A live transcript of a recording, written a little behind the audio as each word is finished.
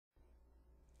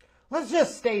Let's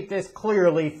just state this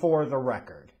clearly for the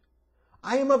record.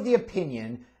 I am of the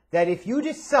opinion that if you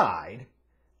decide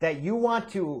that you want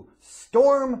to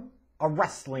storm a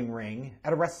wrestling ring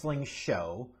at a wrestling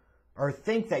show, or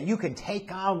think that you can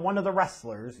take on one of the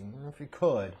wrestlers, if you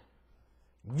could,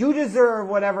 you deserve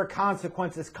whatever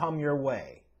consequences come your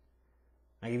way.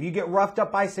 Like if you get roughed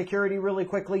up by security really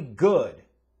quickly, good.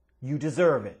 You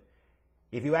deserve it.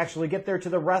 If you actually get there to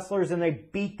the wrestlers and they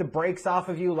beat the brakes off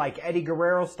of you like Eddie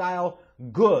Guerrero style,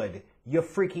 good. You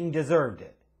freaking deserved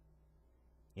it.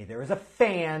 If there is a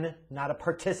fan, not a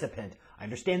participant. I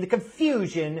understand the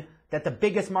confusion that the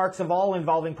biggest marks of all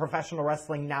involving professional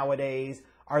wrestling nowadays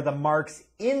are the marks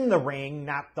in the ring,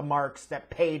 not the marks that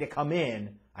pay to come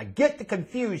in. I get the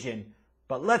confusion,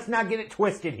 but let's not get it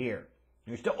twisted here.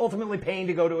 You're still ultimately paying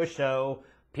to go to a show.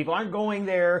 People aren't going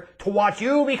there to watch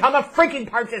you become a freaking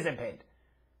participant.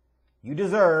 You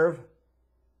deserve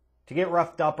to get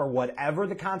roughed up or whatever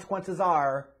the consequences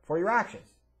are for your actions.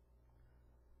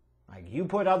 Like you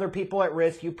put other people at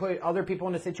risk, you put other people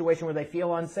in a situation where they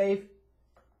feel unsafe.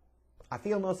 I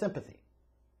feel no sympathy.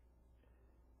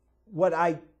 What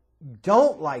I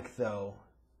don't like, though,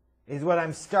 is what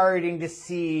I'm starting to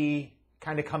see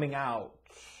kind of coming out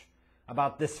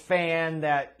about this fan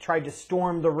that tried to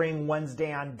storm the ring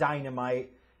Wednesday on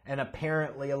Dynamite, and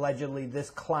apparently, allegedly, this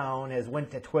clown has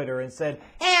went to Twitter and said,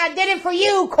 "Hey, I did it for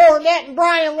you, Cornette and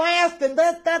Brian Last, and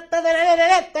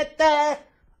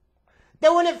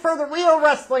doing it for the real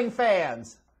wrestling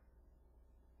fans."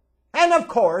 And of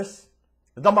course,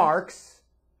 the marks,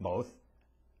 both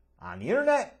on the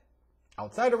internet,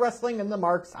 outside of wrestling, and the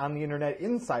marks on the internet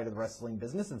inside of the wrestling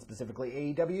business, and specifically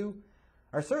AEW,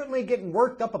 are certainly getting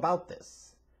worked up about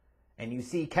this. And you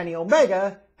see Kenny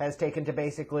Omega has taken to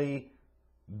basically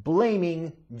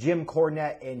blaming Jim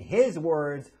Cornette, in his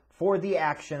words, for the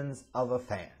actions of a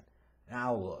fan.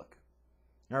 Now look,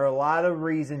 there are a lot of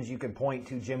reasons you can point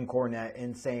to Jim Cornette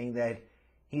in saying that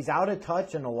he's out of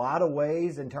touch in a lot of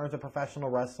ways in terms of professional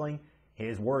wrestling.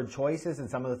 His word choices and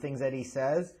some of the things that he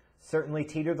says certainly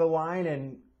teeter the line,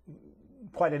 and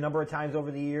quite a number of times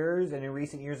over the years, and in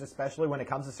recent years especially, when it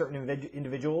comes to certain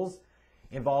individuals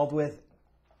involved with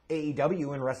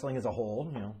AEW and wrestling as a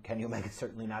whole. Kenny Omega is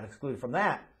certainly not excluded from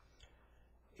that.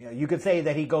 You could say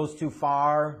that he goes too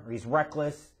far, or he's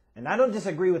reckless, and I don't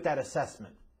disagree with that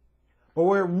assessment. But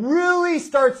where it really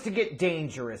starts to get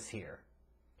dangerous here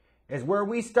is where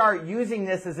we start using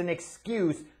this as an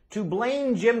excuse to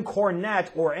blame Jim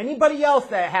Cornette or anybody else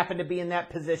that happened to be in that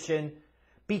position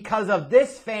because of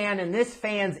this fan and this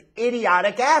fan's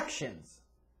idiotic actions.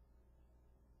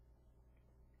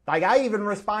 Like, I even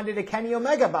responded to Kenny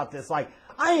Omega about this. Like,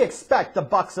 I expect the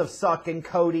Bucks of Suck and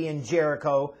Cody and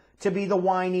Jericho to be the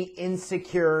whiny,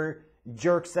 insecure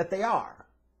jerks that they are.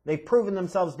 They've proven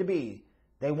themselves to be.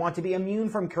 They want to be immune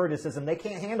from criticism. They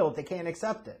can't handle it. They can't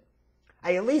accept it.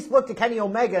 I at least look to Kenny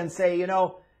Omega and say,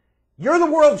 you're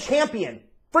the world champion.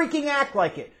 Freaking act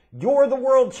like it. You're the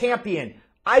world champion.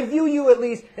 I view you, at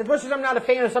least, as much as I'm not a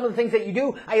fan of some of the things that you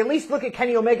do, I at least look at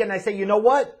Kenny Omega and I say, you know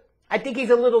what? I think he's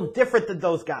a little different than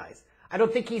those guys. I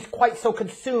don't think he's quite so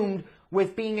consumed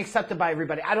with being accepted by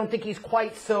everybody. I don't think he's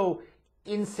quite so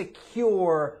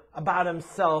insecure about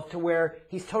himself to where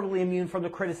he's totally immune from the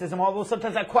criticism. Although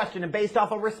sometimes I question him based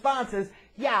off of responses.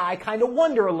 Yeah, I kind of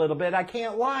wonder a little bit. I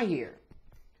can't lie here.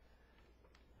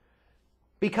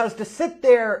 Because to sit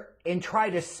there and try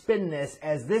to spin this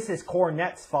as this is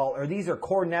Cornette's fault, or these are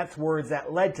Cornette's words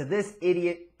that led to this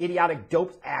idiotic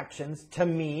dope's actions, to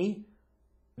me,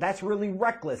 that's really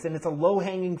reckless, and it's a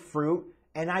low-hanging fruit,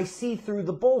 and I see through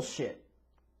the bullshit.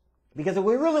 Because if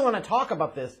we really want to talk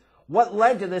about this, what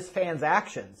led to this fan's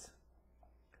actions?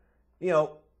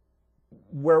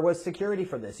 Where was security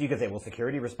for this? You could say, well,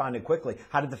 security responded quickly.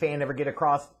 How did the fan ever get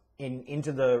across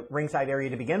into the ringside area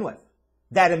to begin with?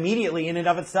 That immediately, in and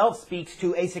of itself, speaks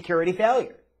to a security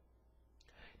failure.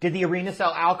 Did the arena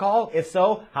sell alcohol? If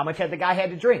so, how much had the guy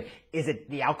had to drink? Is it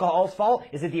the alcohol's fault?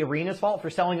 Is it the arena's fault for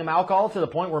selling him alcohol to the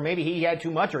point where maybe he had too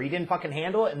much or he didn't fucking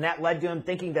handle it and that led to him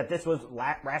thinking that this was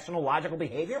rational, logical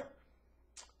behavior?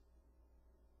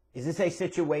 Is this a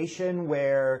situation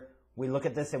where we look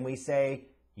at this and we say,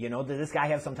 did this guy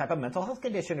have some type of mental health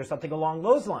condition or something along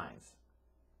those lines?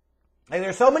 Like,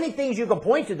 there's so many things you can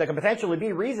point to that could potentially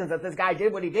be reasons that this guy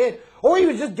did what he did. Or he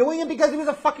was just doing it because he was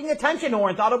a fucking attention whore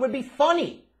and thought it would be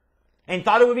funny. And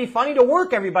thought it would be funny to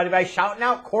work everybody by shouting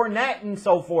out Cornette and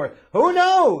so forth. Who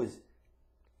knows?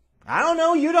 I don't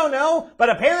know, you don't know. But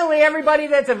apparently everybody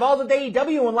that's involved with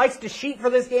AEW and likes to sheet for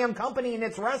this damn company and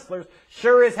its wrestlers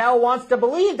sure as hell wants to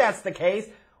believe that's the case.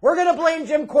 We're going to blame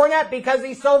Jim Cornette because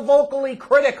he's so vocally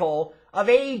critical of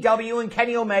AEW and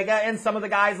Kenny Omega and some of the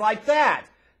guys like that.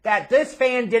 that this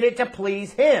fan did it to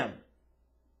please him.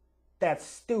 That's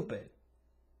stupid.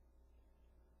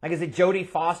 Like, is it Jodie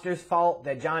Foster's fault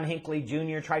that John Hinckley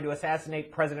Jr. tried to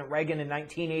assassinate President Reagan in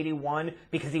 1981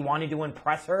 because he wanted to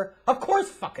impress her? Of course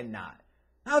fucking not.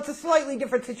 Now, it's a slightly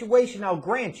different situation, I'll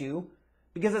grant you,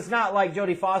 because it's not like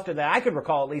Jodie Foster that I could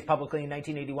recall, at least publicly in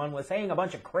 1981, was saying a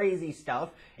bunch of crazy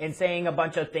stuff and saying a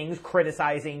bunch of things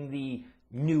criticizing the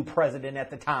new president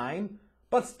at the time.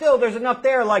 But still, there's enough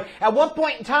there. Like, at what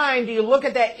point in time do you look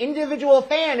at that individual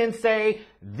fan and say,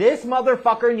 this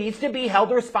motherfucker needs to be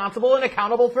held responsible and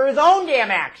accountable for his own damn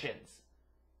actions?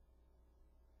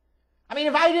 I mean,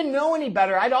 if I didn't know any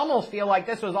better, I'd almost feel like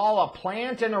this was all a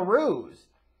plant and a ruse.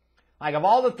 Like, of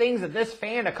all the things that this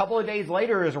fan a couple of days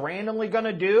later is randomly going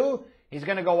to do, he's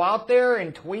going to go out there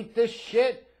and tweet this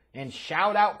shit and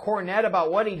shout out Cornette about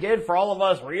what he did for all of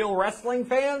us real wrestling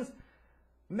fans?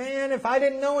 Man, if I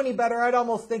didn't know any better, I'd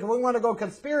almost think, if we want to go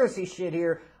conspiracy shit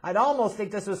here, I'd almost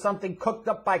think this was something cooked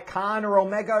up by Khan or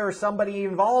Omega or somebody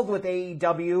involved with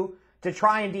AEW to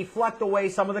try and deflect away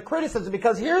some of the criticism.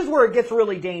 Because here's where it gets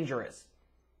really dangerous.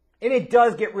 And it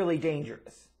does get really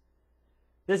dangerous.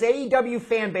 This AEW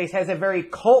fan base has a very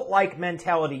cult-like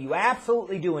mentality. You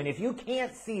absolutely do. And if you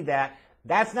can't see that,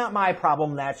 that's not my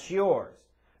problem, that's yours.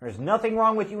 There's nothing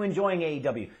wrong with you enjoying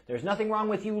AEW. There's nothing wrong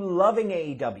with you loving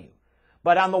AEW.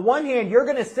 But on the one hand, you're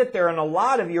going to sit there and a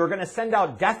lot of you are going to send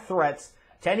out death threats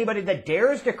to anybody that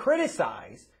dares to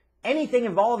criticize anything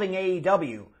involving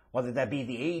AEW, whether that be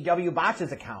the AEW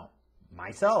Botches account,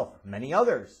 myself, many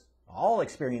others, all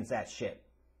experience that shit.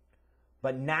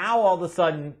 But now all of a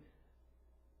sudden,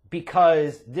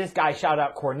 because this guy shouted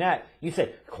out Cornette, you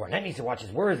said, Cornette needs to watch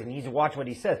his words, he needs to watch what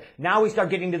he says. Now we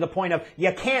start getting to the point of,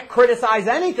 you can't criticize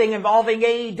anything involving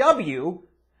AEW,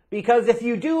 because if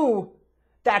you do,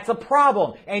 that's a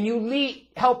problem. And you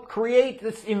help create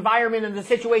this environment and the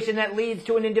situation that leads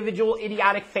to an individual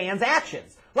idiotic fan's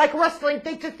actions. Like wrestling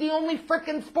thinks it's the only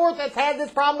frickin' sport that's had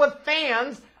this problem with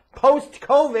fans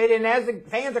post-COVID, and as the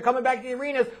fans are coming back to the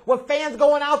arenas, with fans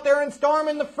going out there and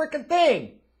storming the frickin'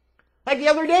 thing. Like the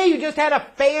other day, you just had a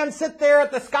fan sit there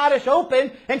at the Scottish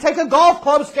Open and take a golf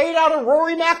club straight out of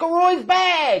Rory McIlroy's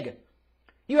bag.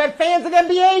 You had fans at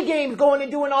NBA games going and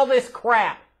doing all this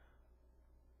crap.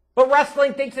 But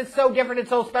wrestling thinks it's so different and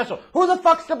so special. Who the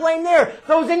fuck's to blame there?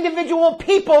 Those individual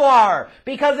people are.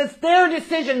 Because it's their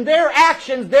decision, their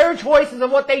actions, their choices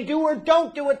of what they do or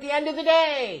don't do at the end of the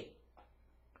day.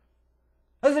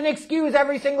 Doesn't excuse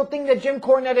every single thing that Jim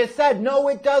Cornette has said. No,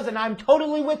 it doesn't. I'm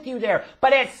totally with you there.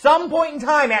 But at some point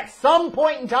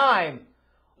in time,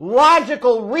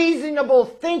 logical, reasonable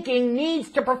thinking needs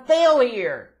to prevail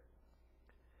here.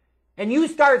 And you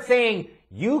start saying,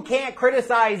 you can't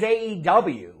criticize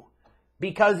AEW.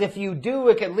 Because if you do,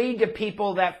 it could lead to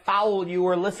people that follow you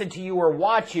or listen to you or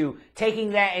watch you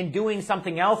taking that and doing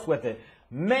something else with it.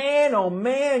 Man, oh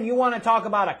man, you want to talk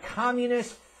about a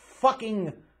communist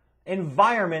fucking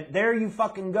environment, there you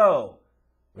fucking go.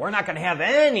 We're not going to have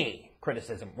any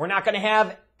criticism. We're not going to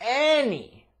have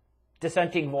any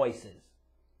dissenting voices.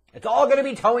 It's all going to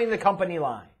be towing the company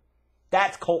line.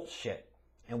 That's cult shit.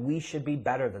 And we should be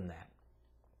better than that.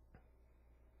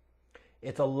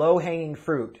 It's a low-hanging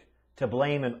fruit to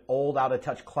blame an old,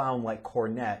 out-of-touch clown like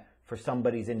Cornette for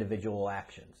somebody's individual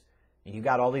actions. And you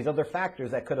got all these other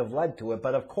factors that could have led to it,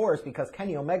 but of course, because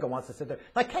Kenny Omega wants to sit there,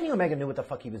 like Kenny Omega knew what the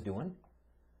fuck he was doing.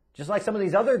 Just like some of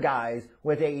these other guys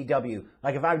with AEW.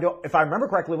 Like if I remember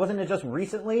correctly, wasn't it just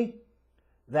recently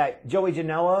that Joey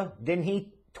Janela, didn't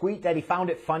he tweet that he found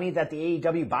it funny that the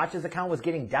AEW Botches account was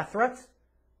getting death threats?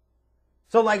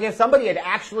 So like if somebody had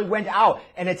actually went out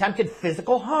and attempted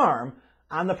physical harm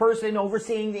on the person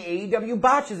overseeing the AEW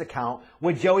Botches account,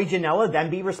 would Joey Janela then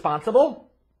be responsible?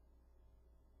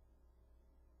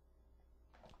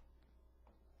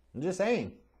 I'm just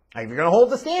saying. Like, if you're going to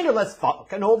hold the standard, let's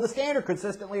fucking hold the standard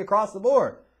consistently across the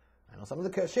board. I know some of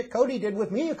the shit Cody did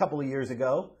with me a couple of years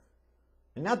ago.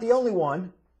 And not the only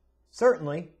one.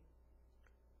 Certainly.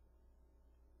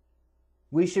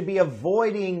 We should be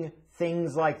avoiding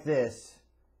things like this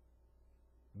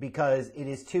because it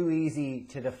is too easy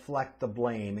to deflect the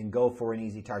blame and go for an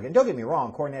easy target. And don't get me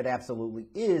wrong, Cornette absolutely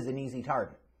is an easy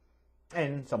target.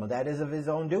 And some of that is of his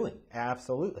own doing.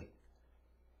 Absolutely.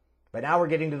 But now we're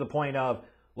getting to the point of,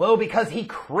 well, because he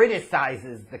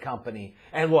criticizes the company.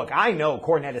 And look, I know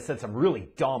Cornette has said some really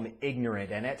dumb,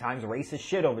 ignorant, and at times racist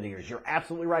shit over the years. You're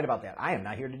absolutely right about that. I am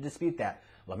not here to dispute that.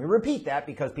 Let me repeat that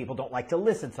because people don't like to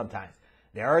listen sometimes.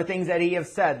 There are things that he has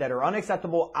said that are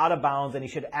unacceptable, out of bounds, and he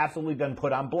should absolutely been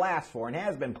put on blast for and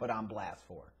has been put on blast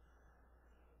for.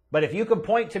 But if you could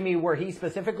point to me where he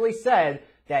specifically said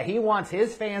that he wants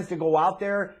his fans to go out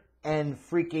there and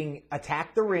freaking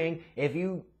attack the ring. If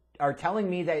you are telling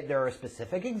me that there are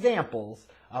specific examples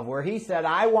of where he said,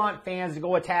 I want fans to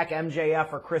go attack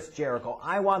MJF or Chris Jericho,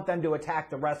 I want them to attack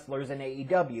the wrestlers in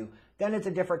AEW, then it's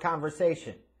a different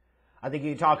conversation. I think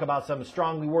you talk about some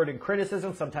strongly worded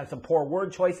criticism, sometimes some poor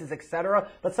word choices, etc.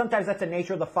 But sometimes that's the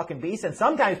nature of the fucking beast, and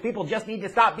sometimes people just need to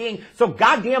stop being so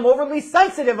goddamn overly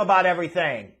sensitive about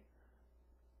everything.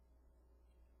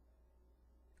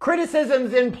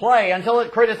 Criticism's in play until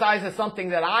it criticizes something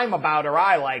that I'm about or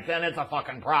I like, then it's a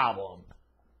fucking problem.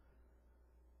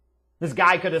 This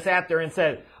guy could have sat there and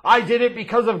said, I did it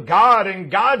because of God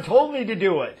and God told me to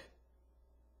do it.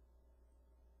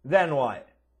 Then what?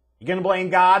 You gonna blame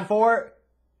God for it?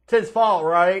 It's his fault,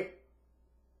 right?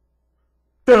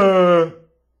 Duh.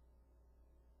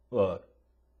 Look.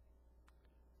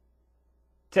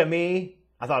 To me,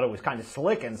 I thought it was kind of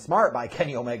slick and smart by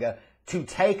Kenny Omega to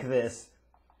take this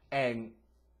and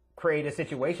create a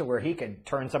situation where he could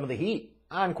turn some of the heat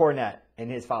on Cornette and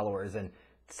his followers and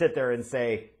sit there and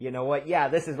say, you know what, yeah,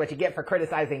 this is what you get for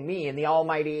criticizing me and the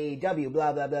almighty AEW,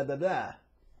 blah, blah, blah, blah, blah.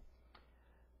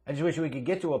 I just wish we could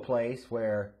get to a place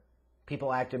where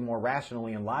people acted more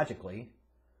rationally and logically.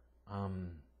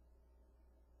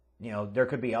 You know, there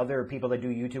could be other people that do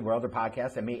YouTube or other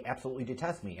podcasts that may absolutely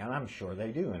detest me, and I'm sure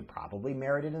they do, and probably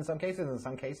merit it in some cases. In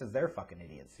some cases, they're fucking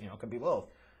idiots. You know, it could be both.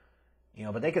 You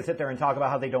know, but they could sit there and talk about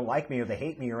how they don't like me or they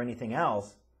hate me or anything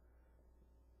else.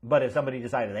 But if somebody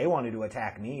decided they wanted to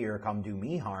attack me or come do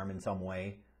me harm in some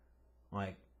way,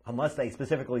 like, unless they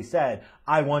specifically said,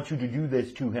 I want you to do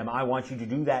this to him, I want you to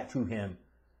do that to him.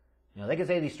 You know, they can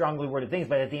say these strongly worded things,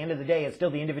 but at the end of the day, it's still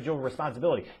the individual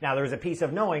responsibility. Now, there's a piece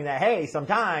of knowing that, hey,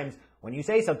 sometimes when you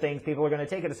say some things, people are going to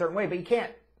take it a certain way, but you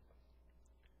can't.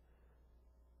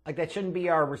 Like, that shouldn't be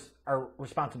our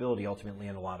responsibility ultimately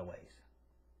in a lot of ways.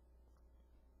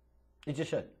 It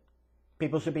just should.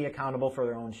 People should be accountable for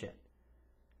their own shit.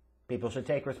 People should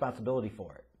take responsibility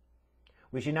for it.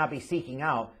 We should not be seeking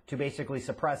out to basically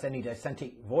suppress any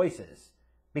dissenting voices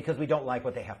because we don't like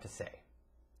what they have to say.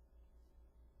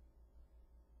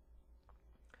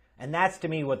 And that's, to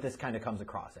me, what this kind of comes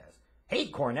across as.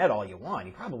 Hate Cornette all you want.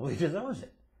 He probably deserves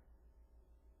it.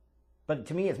 But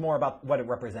to me, it's more about what it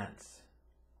represents.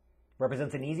 It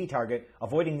represents an easy target,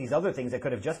 avoiding these other things that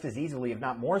could have just as easily, if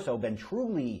not more so, been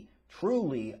truly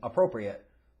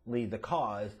appropriately the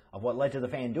cause of what led to the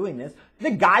fan doing this.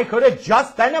 The guy could have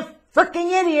just been a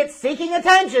freaking idiot seeking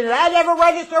attention. Did that ever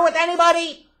register with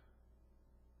anybody?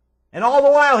 And all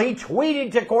the while, he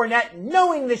tweeted to Cornette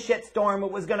knowing the shitstorm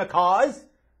it was going to cause.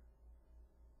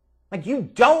 Like, you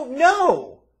don't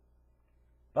know.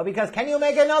 But because Kenny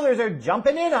Omega and others are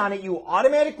jumping in on it, you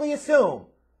automatically assume.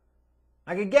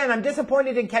 Like, again, I'm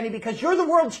disappointed in Kenny because you're the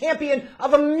world champion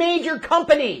of a major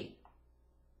company.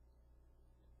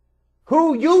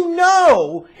 Who you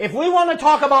know, if we want to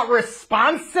talk about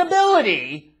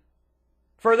responsibility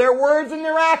for their words and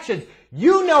their actions,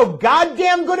 you know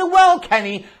goddamn good and well,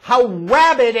 Kenny, how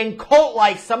rabid and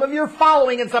cult-like some of your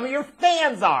following and some of your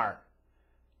fans are.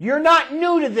 You're not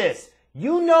new to this.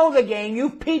 You know the game.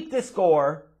 You've peeped the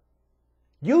score.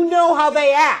 You know how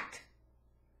they act.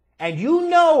 And you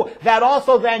know that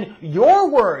also then your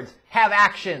words have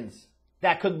actions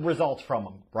that could result from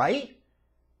them, right?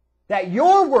 That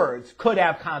your words could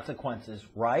have consequences,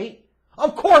 right?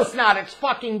 Of course not. It's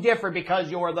fucking different because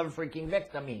you're the freaking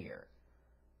victim here.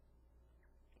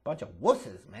 Bunch of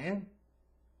wusses, man.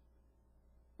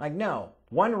 Like, no.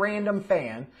 One random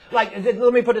fan. Like,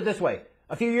 let me put it this way.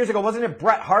 A few years ago, wasn't it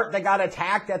Bret Hart that got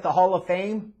attacked at the Hall of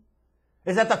Fame?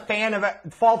 Is that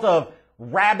the fault of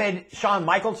rabid Shawn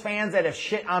Michaels fans that have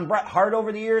shit on Bret Hart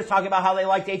over the years, talking about how they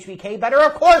liked HBK better?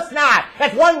 Of course not!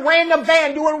 That's one random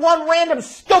fan doing one random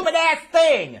stupid-ass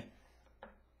thing!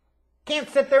 Can't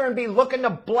sit there and be looking to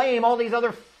blame all these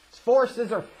other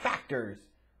forces or factors.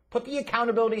 Put the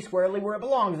accountability squarely where it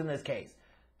belongs in this case.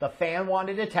 The fan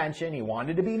wanted attention. He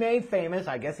wanted to be made famous.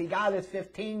 I guess he got his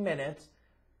 15 minutes.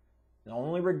 The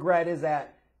only regret is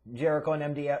that Jericho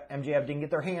and MJF didn't get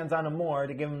their hands on him more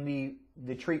to give him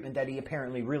the treatment that he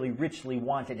apparently really richly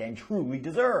wanted and truly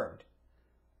deserved.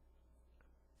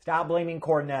 Stop blaming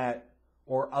Cornette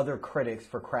or other critics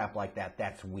for crap like that.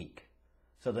 That's weak.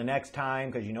 So the next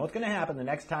time, because you know what's going to happen, the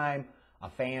next time a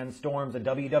fan storms a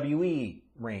WWE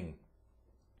ring,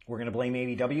 we're going to blame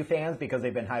AEW fans because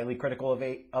they've been highly critical of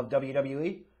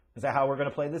WWE? Is that how we're going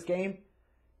to play this game?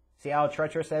 See how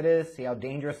treacherous that is? See how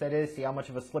dangerous that is? See how much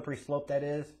of a slippery slope that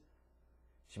is? You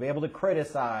should be able to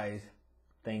criticize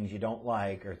things you don't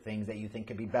like or things that you think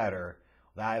could be better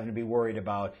without having to be worried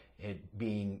about it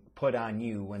being put on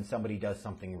you when somebody does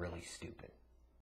something really stupid.